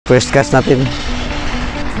first cast natin.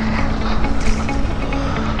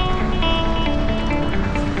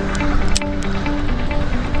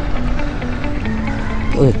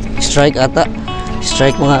 Uy, strike ata.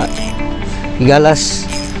 Strike mga higalas,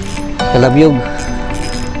 kalabyog.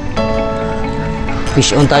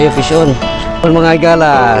 Fish on tayo, fish on. Mga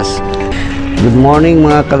higalas. Good morning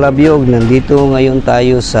mga kalabyog. Nandito ngayon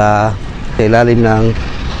tayo sa ilalim ng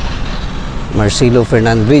Marcelo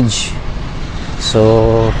Fernandez Bridge.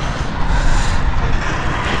 So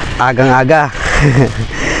agang-aga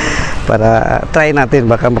para try natin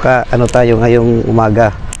baka ano tayo ngayong umaga.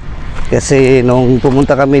 Kasi nung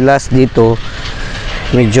pumunta kami last dito,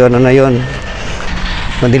 medyo ano na yon,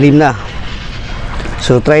 madilim na.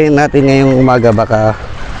 So try natin ngayong umaga, baka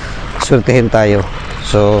swertehin tayo.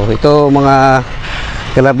 So ito mga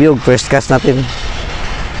kalabyog, first cast natin.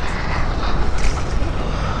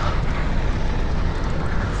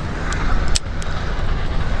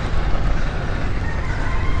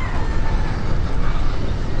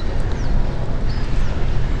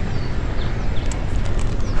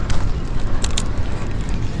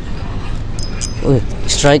 Uy,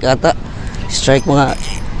 strike ata. Strike mga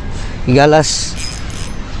higalas,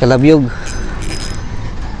 kalabyog.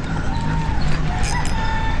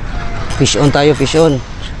 Fish on tayo, fish on.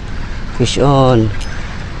 Fish on.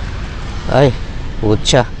 Ay,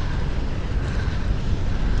 putya.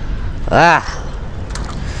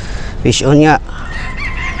 Fish on nga.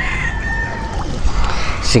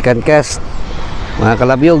 Second cast mga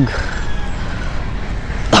kalabyog.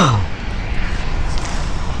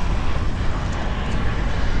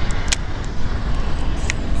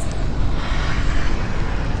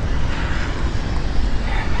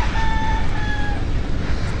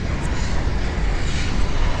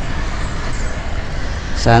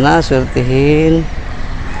 Sana swertihin.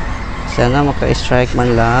 Sana maka-strike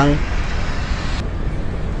man lang.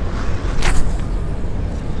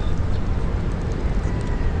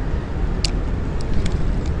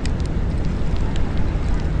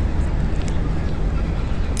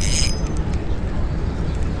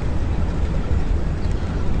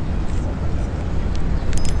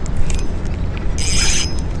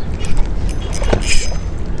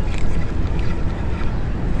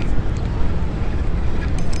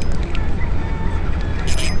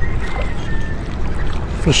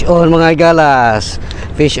 Fish on mga higalas.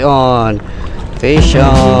 Fish on. Fish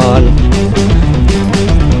on.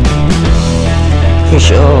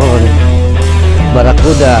 Fish on.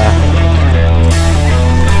 Barracuda.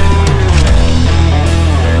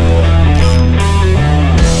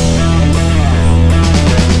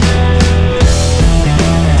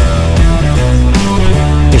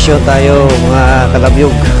 Fish on tayo mga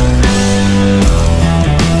kalabyog.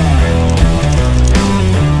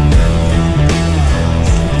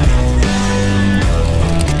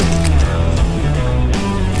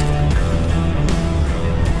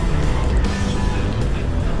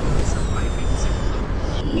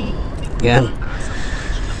 Yan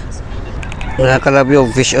mga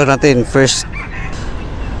kalabyog, fish on natin, first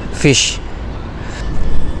fish.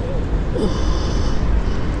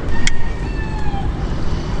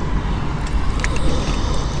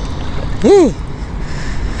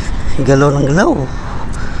 Galaw ng galaw,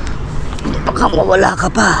 baka mawala ka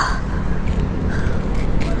pa.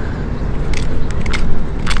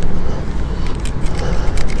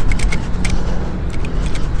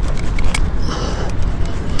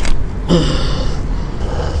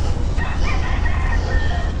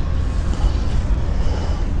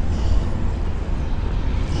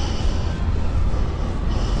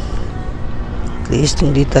 At least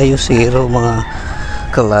hindi tayo zero mga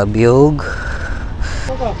kalabyog.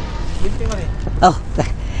 Oh,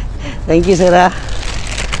 thank you sir. Lagi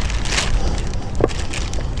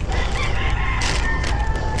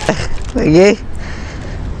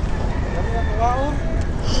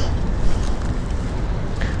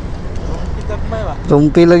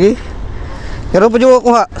tumpi lagi. Pero pa juga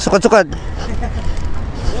kuha, sukat-sukat.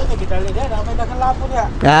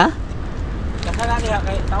 Ha?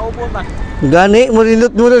 Gani,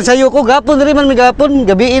 murilot mo sayo ko. Gapon rin man, may gapon.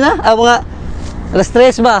 Gabi na. Mga alas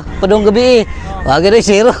 3 ba? Padong gabi. Wag na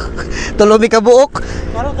zero. Tulomi ka buok.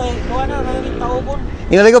 Karon kay kuha na rin taubon.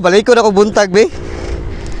 Ingalay ko, balik ko na ko buntag, be.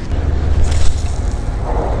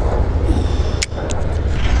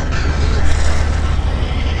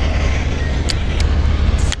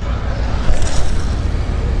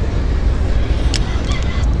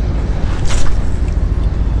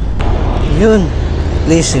 Yun, at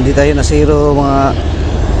least hindi tayo na zero mga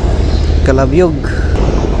kalabyog.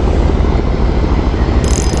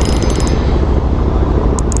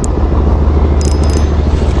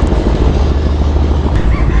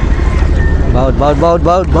 Baud, baud,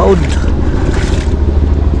 baud, baud, baud.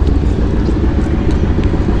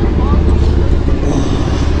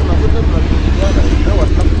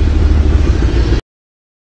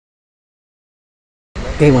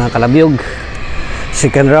 Okay mga kalabyog,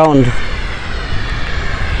 second round.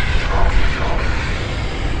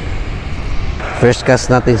 First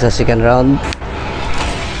cast natin sa second round.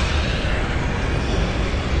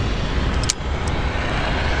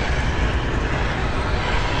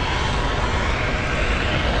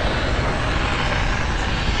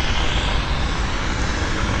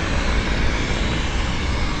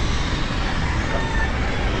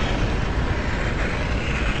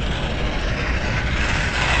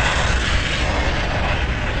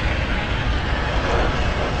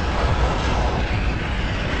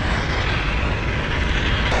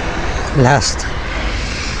 Last,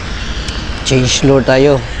 change lure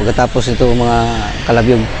tayo pagkatapos ito mga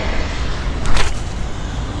kalabyog.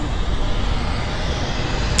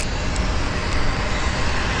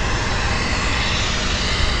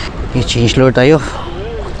 Okay, change lure tayo.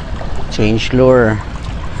 Change lure.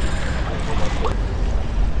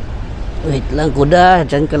 Wait lang kuda,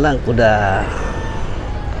 dyan ka lang kuda.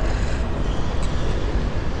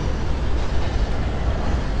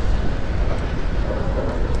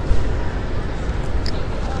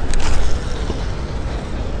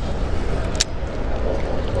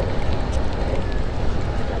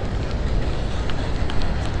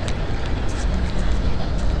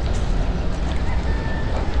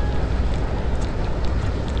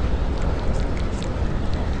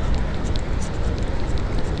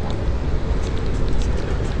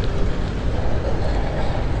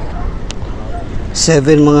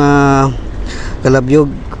 Seven mga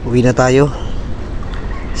kalabyog, uwi na tayo.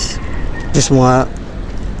 Just mga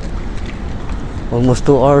almost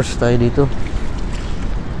 2 hours tayo dito.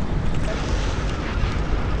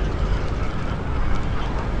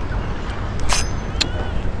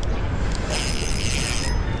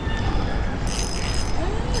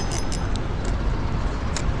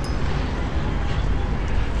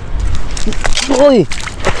 Uy!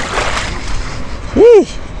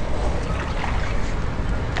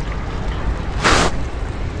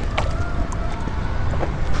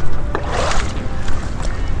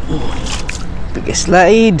 Big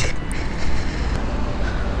slide.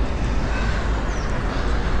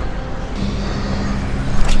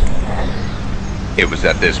 It was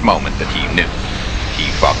at this moment that he knew he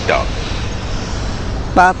fucked up.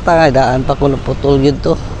 Patay, daan pa ko naputol yun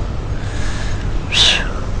to.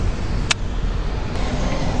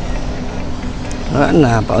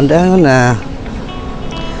 Na, paundahan mo na.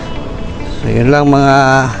 So yun lang mga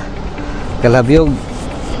kalabyog.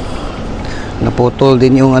 Naputol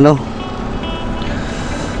din yung ano,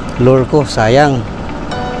 lure ko, sayang.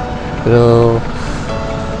 Pero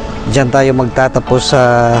dyan tayo magtatapos sa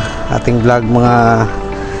ating vlog mga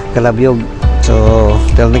kalabyog. So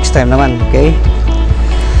till next time naman, okay?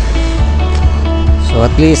 So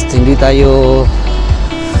at least hindi tayo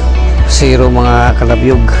zero mga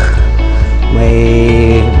kalabyog.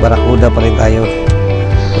 May barakuda pa rin tayo,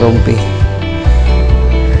 rumpi.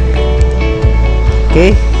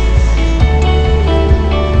 Okay?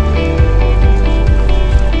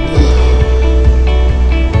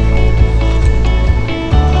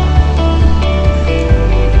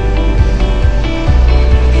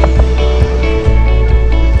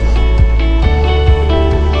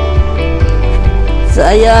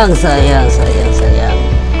 Sayang, sayang, sayang, sayang.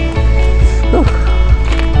 Sayang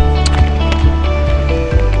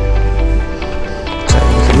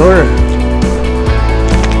si lure.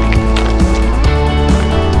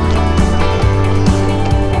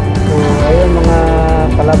 So, ayun mga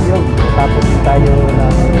kalabyog, tapos din tayo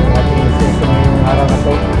ng ating session ngayong araw na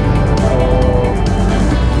to.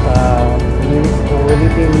 So,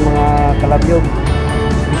 ulitin mga kalabyog,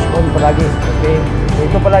 fish on palagi, okay? So,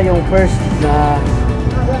 ito pala yung first na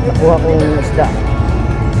nakuha kong isda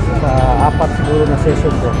sa 4 siguro na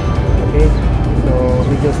session ko, okay? So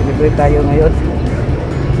medyo celebrate tayo ngayon.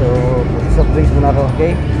 So surprise mo na ro,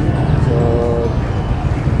 okay? So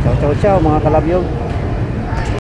ciao ciao ciao mga kalabyog.